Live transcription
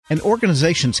An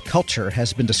organization's culture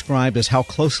has been described as how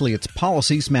closely its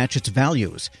policies match its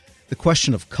values. The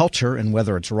question of culture and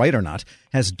whether it's right or not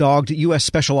has dogged U.S.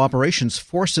 Special Operations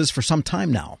forces for some time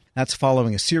now. That's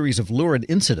following a series of lurid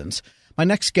incidents. My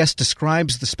next guest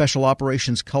describes the Special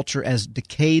Operations culture as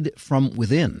decayed from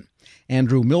within.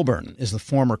 Andrew Milburn is the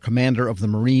former commander of the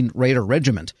Marine Raider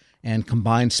Regiment and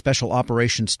Combined Special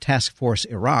Operations Task Force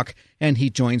Iraq, and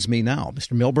he joins me now.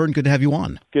 Mr. Milburn, good to have you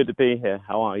on. Good to be here.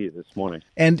 How are you this morning?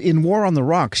 And in War on the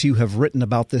Rocks, you have written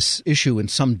about this issue in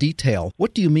some detail.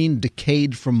 What do you mean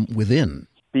decayed from within?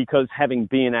 Because having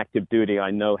been active duty, I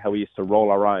know how we used to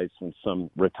roll our eyes when some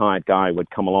retired guy would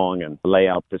come along and lay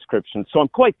out prescriptions. So I'm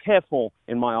quite careful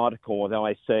in my article, although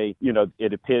I say,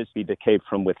 it appears to be decayed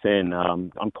from within.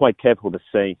 I'm quite careful to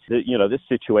say that, this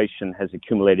situation has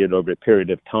accumulated over a period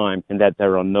of time and that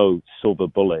there are no silver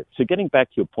bullets. So getting back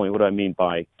to your point, what do I mean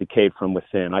by decayed from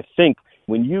within? I think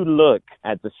when you look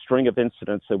at the string of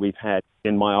incidents that we've had,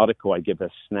 in my article, I give a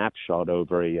snapshot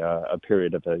over a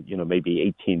period of maybe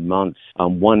 18 months,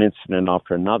 one incident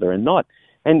after another,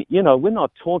 we're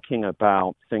not talking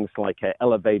about things like an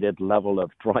elevated level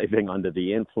of driving under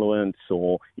the influence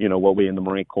or, what we in the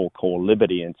Marine Corps call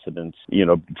liberty incidents,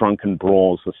 drunken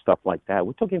brawls or stuff like that.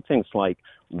 We're talking things like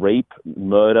rape,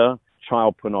 murder,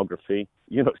 child pornography,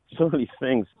 certainly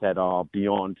things that are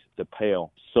beyond the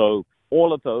pale. So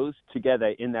all of those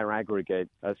together in their aggregate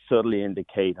certainly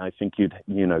indicate, I think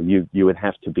you would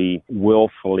have to be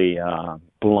willfully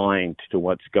blind to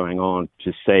what's going on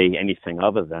to say anything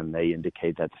other than they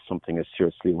indicate that something is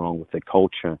seriously wrong with the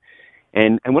culture.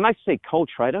 And when I say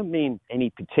culture, I don't mean any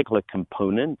particular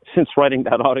component. Since writing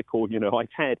that article, I've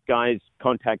had guys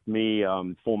contact me,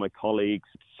 former colleagues,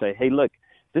 say, hey, look,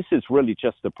 this is really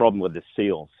just a problem with the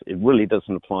SEALs. It really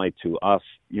doesn't apply to us,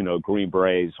 Green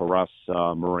Berets or us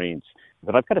Marines.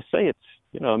 But I've got to say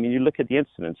you look at the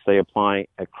incidents, they apply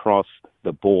across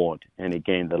the board. And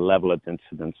again, the level of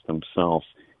incidents themselves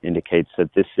indicates that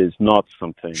this is not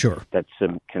something that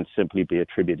can simply be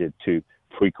attributed to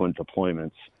frequent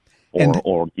deployments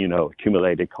or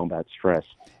accumulated combat stress.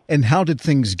 And how did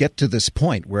things get to this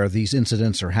point where these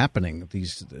incidents are happening,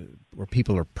 where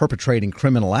people are perpetrating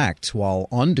criminal acts while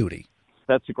on duty?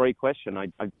 That's a great question.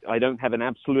 I don't have an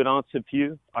absolute answer for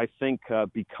you. I think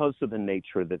because of the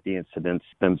nature of the incidents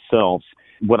themselves,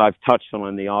 what I've touched on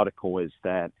in the article is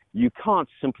that you can't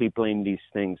simply blame these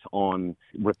things on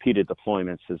repeated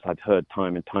deployments, as I've heard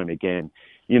time and time again.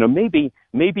 Maybe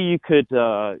you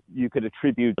could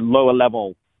attribute lower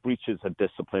level breaches of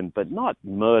discipline, but not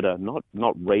murder,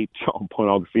 not rape, child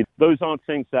pornography. Those aren't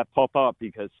things that pop up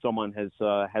because someone has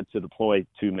had to deploy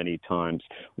too many times.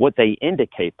 What they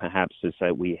indicate, perhaps, is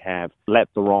that we have let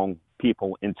the wrong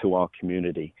people into our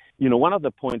community. One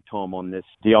other point, Tom, on this,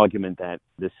 the argument that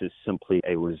this is simply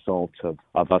a result of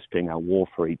us being at war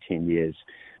for 18 years.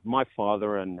 My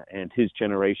father and his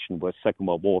generation were Second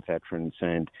World War veterans.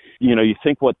 And, you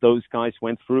think what those guys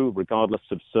went through, regardless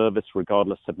of service,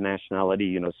 regardless of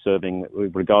nationality, serving,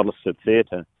 regardless of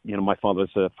theater. My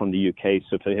father's from the UK,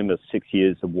 so for him it was 6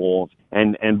 years of war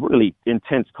and really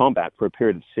intense combat for a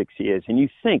period of 6 years. And you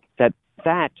think that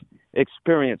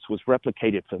experience was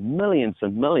replicated for millions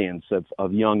and millions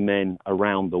of young men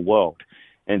around the world.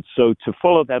 And so to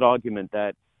follow that argument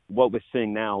that what we're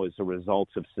seeing now is a result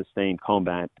of sustained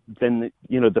combat, then,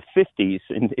 the 50s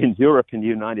in Europe and the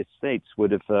United States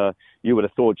you would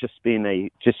have thought just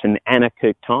an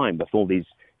anarchic time with all these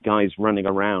guys running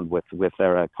around with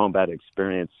their combat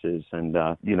experiences and,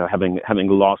 having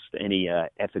lost any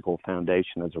ethical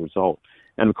foundation as a result.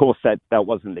 And of course, that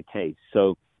wasn't the case.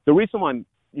 So the reason why I'm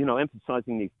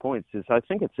emphasizing these points is I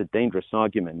think it's a dangerous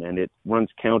argument and it runs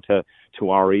counter to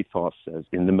our ethos as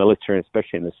in the military,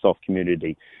 especially in the SOF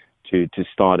community, to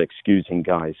start excusing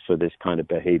guys for this kind of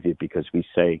behavior because we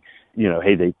say,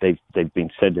 hey, they've been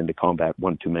sent into combat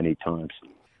one too many times.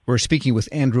 We're speaking with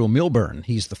Andrew Milburn.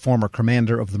 He's the former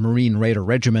commander of the Marine Raider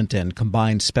Regiment and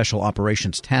Combined Special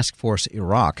Operations Task Force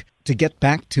Iraq. To get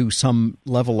back to some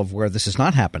level of where this is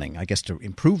not happening, I guess to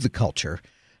improve the culture,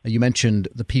 you mentioned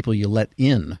the people you let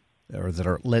in or that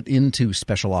are let into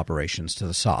special operations to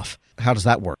the SOF. How does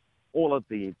that work? All of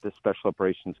the special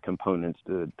operations components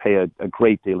pay a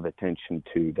great deal of attention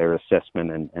to their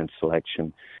assessment and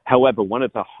selection. However, one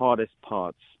of the hardest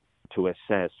parts to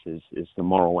assess is the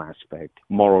moral aspect,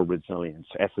 moral resilience,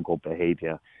 ethical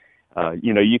behavior.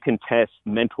 You can test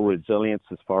mental resilience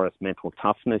as far as mental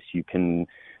toughness. You can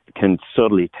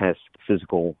certainly test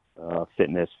physical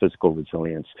fitness, physical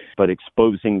resilience, but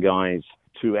exposing guys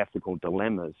to ethical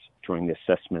dilemmas during the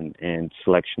assessment and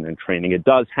selection and training, it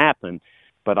does happen.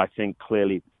 But I think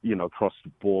clearly, across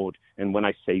the board, and when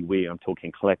I say we, I'm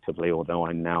talking collectively, although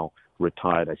I'm now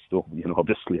retired, I still,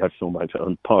 obviously I feel like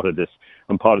I'm part of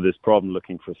this problem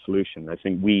looking for a solution. I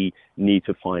think we need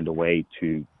to find a way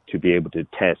to be able to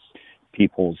test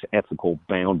people's ethical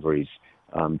boundaries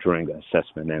during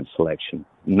assessment and selection.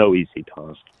 No easy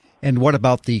task. And what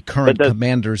about the current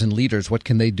commanders and leaders? What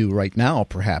can they do right now,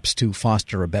 perhaps, to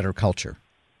foster a better culture?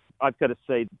 I've got to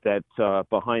say that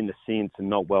behind the scenes and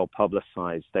not well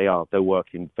publicized, they're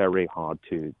working very hard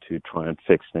to try and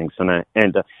fix things.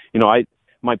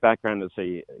 My background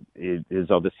is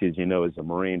obviously, as you know, as a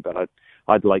Marine, but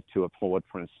I'd like to applaud,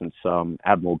 for instance,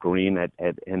 Admiral Green at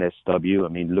NSW. I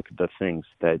mean, look at the things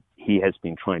that he has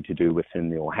been trying to do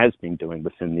has been doing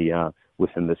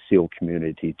within the SEAL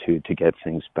community to get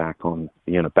things back on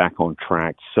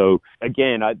track. So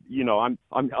again, I'm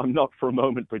not for a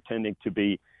moment pretending to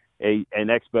be an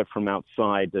expert from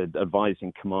outside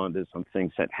advising commanders on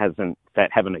things that haven't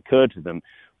occurred to them,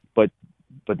 but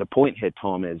the point here,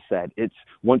 Tom, is that it's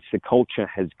once the culture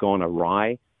has gone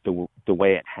awry the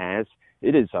way it has,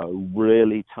 it is a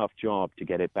really tough job to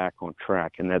get it back on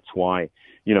track. And that's why,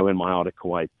 in my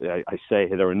article, I say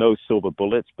there are no silver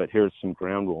bullets, but here are some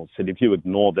ground rules that if you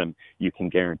ignore them, you can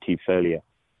guarantee failure.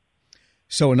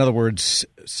 So, in other words,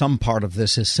 some part of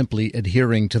this is simply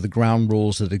adhering to the ground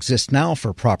rules that exist now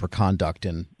for proper conduct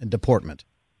and deportment.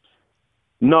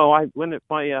 No,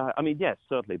 yes,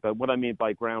 certainly. But what I mean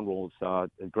by ground rules are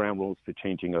ground rules for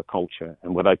changing a culture.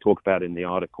 And what I talk about in the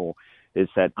article is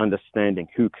that understanding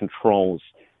who controls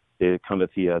the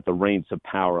reins of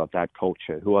power of that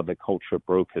culture, who are the culture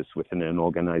brokers within an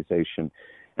organization.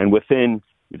 And within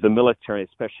the military,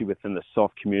 especially within the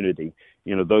SOF community,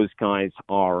 those guys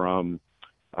are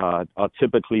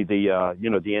typically the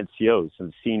NCOs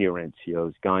and senior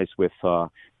NCOs, guys with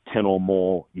 10 or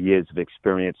more years of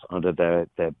experience under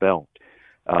their belt.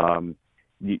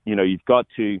 You've got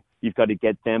to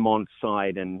get them on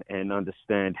side and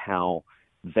understand how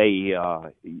they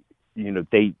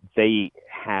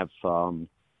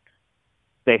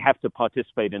have to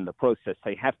participate in the process.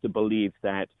 They have to believe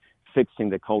that fixing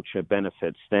the culture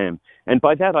benefits them. And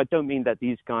by that, I don't mean that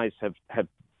these guys have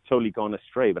totally gone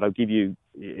astray, but I'll give you,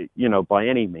 by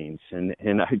any means.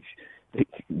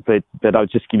 But I'll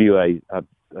just give you a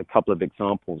couple of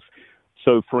examples.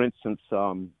 So, for instance,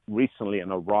 recently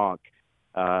in Iraq,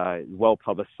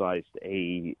 well-publicized,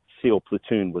 a SEAL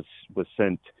platoon was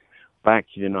sent back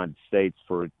to the United States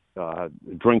for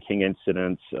drinking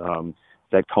incidents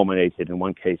that culminated in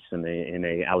one case in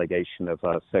a allegation of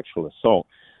sexual assault.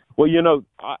 Well,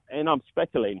 and I'm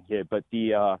speculating here, but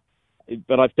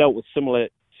I've dealt with similar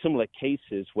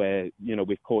cases where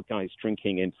we've caught guys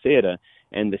drinking in theater,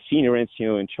 and the senior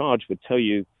NCO in charge would tell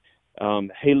you,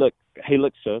 hey look,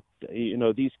 sir,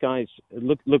 these guys,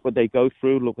 look what they go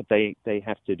through, look what they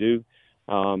have to do.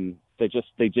 They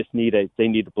just need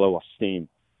to blow off steam.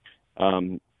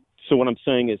 So what I'm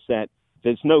saying is that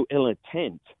there's no ill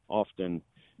intent often,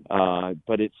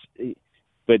 but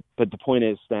the point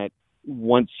is that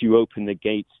once you open the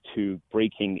gates to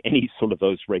breaking any sort of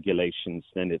those regulations,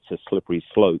 then it's a slippery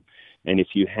slope. And if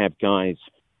you have guys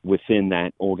within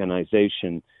that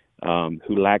organization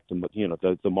who lack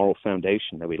the moral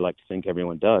foundation that we like to think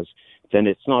everyone does, then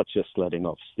it's not just letting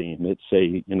off steam. It's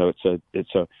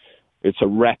a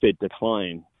rapid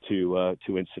decline to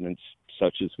incidents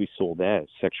such as we saw there,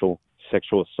 sexual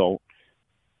assault.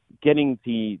 Getting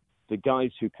the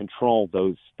guys who control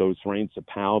those reins of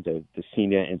power, the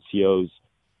senior NCOs,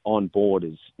 on board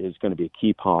is going to be a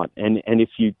key part. And if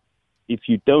you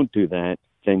don't do that,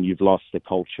 then you've lost the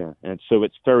culture. And so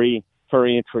it's very,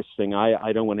 very interesting.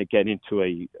 I don't want to get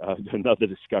into another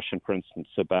discussion, for instance,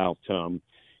 about the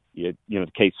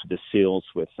case of the SEALs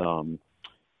with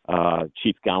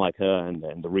Chief Gallagher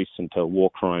and the recent war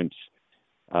crimes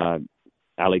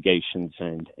allegations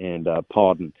and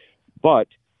pardon. But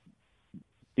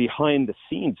behind the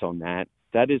scenes on that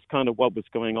is kind of what was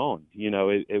going on.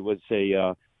 It was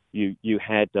you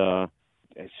had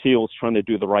SEALs trying to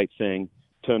do the right thing,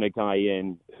 turn a guy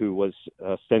in who was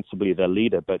ostensibly their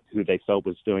leader, but who they felt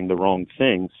was doing the wrong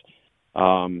things.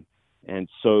 And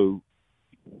so,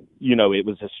 it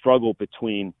was a struggle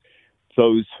between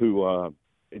those who are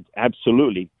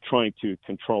absolutely trying to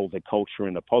control the culture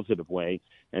in a positive way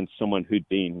and someone who'd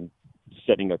been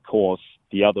setting a course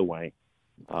the other way.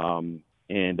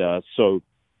 So,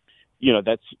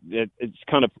 it's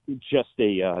kind of just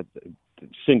a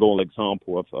single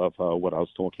example of what I was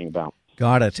talking about.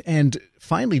 Got it. And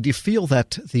finally, do you feel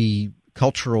that the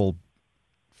cultural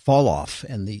fall-off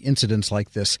and the incidents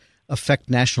like this affect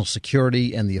national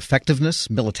security and the effectiveness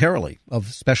militarily of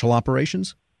special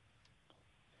operations?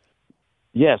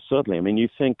 Yes, certainly. I mean, you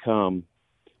think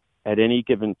at any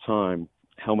given time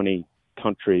how many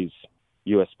countries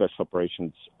U.S. Special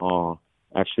Operations are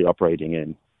actually operating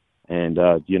in. And,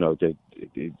 the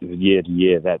year to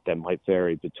year, that might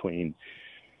vary between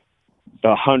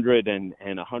 100 and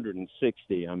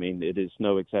 160. I mean, it is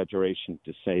no exaggeration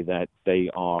to say that they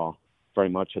are very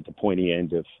much at the pointy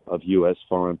end of U.S.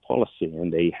 foreign policy,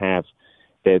 and they have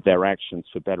their actions,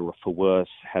 for better or for worse,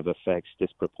 have effects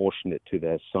disproportionate to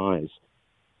their size.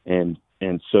 And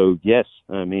so, yes,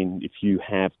 I mean, if you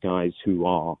have guys who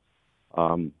are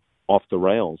off the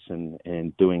rails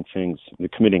and doing things,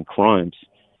 committing crimes,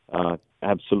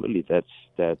 absolutely, that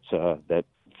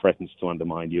threatens to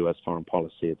undermine U.S. foreign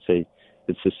policy.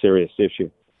 It's a serious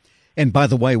issue. And by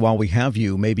the way, while we have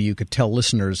you, maybe you could tell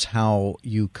listeners how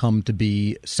you come to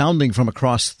be sounding from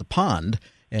across the pond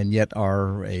and yet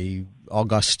are a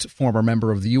august former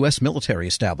member of the U.S. military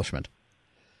establishment.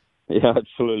 Yeah,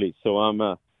 absolutely. So I am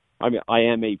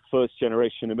a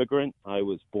first-generation immigrant. I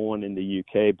was born in the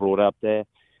UK, brought up there.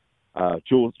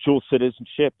 Dual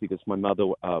citizenship, because my mother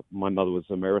was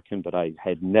American, but I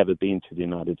had never been to the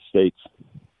United States,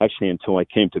 actually, until I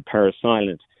came to Parris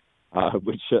Island,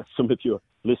 which some of your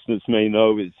listeners may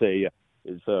know is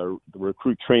the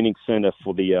recruit training center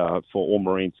for all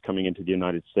Marines coming into the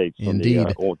United States,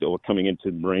 or coming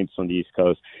into the Marines on the East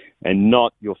Coast, and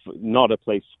not a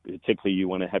place particularly you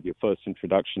want to have your first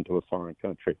introduction to a foreign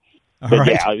country. But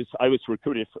right. Yeah, I was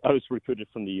recruited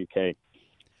from the UK.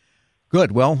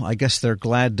 Good. Well, I guess they're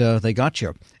glad they got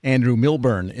you. Andrew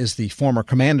Milburn is the former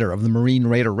commander of the Marine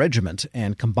Raider Regiment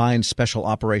and Combined Special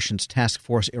Operations Task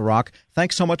Force Iraq.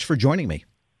 Thanks so much for joining me.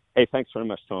 Hey, thanks very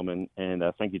much, Tom, and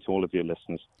thank you to all of your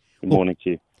listeners. Good morning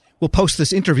to you. We'll post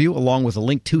this interview along with a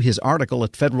link to his article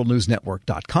at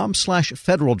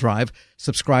federalnewsnetwork.com/Federal Drive.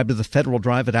 Subscribe to the Federal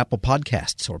Drive at Apple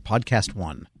Podcasts or Podcast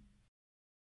One.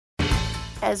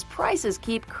 As prices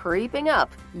keep creeping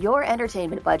up, your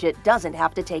entertainment budget doesn't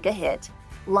have to take a hit.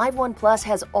 Live One Plus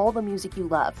has all the music you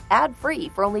love, ad-free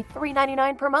for only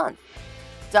 $3.99 per month.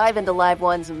 Dive into Live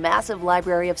One's massive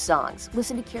library of songs,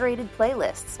 listen to curated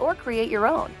playlists, or create your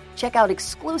own. Check out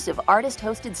exclusive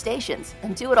artist-hosted stations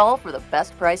and do it all for the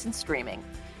best price in streaming.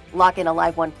 Lock in a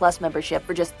Live One Plus membership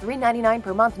for just $3.99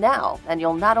 per month now, and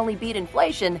you'll not only beat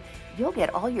inflation, you'll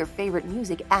get all your favorite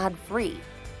music ad-free.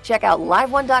 Check out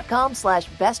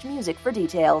liveone.com/bestmusic for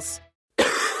details.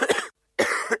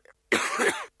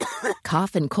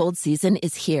 Cough and cold season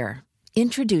is here.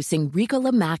 Introducing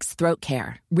Ricola Max Throat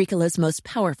Care, Ricola's most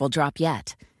powerful drop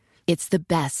yet. It's the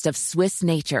best of Swiss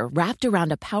nature wrapped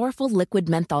around a powerful liquid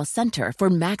menthol center for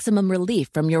maximum relief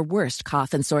from your worst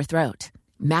cough and sore throat.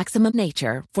 Maximum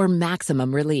nature for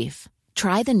maximum relief.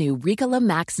 Try the new Ricola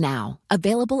Max now,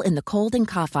 available in the cold and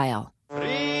cough aisle.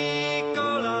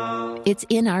 It's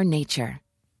in our nature.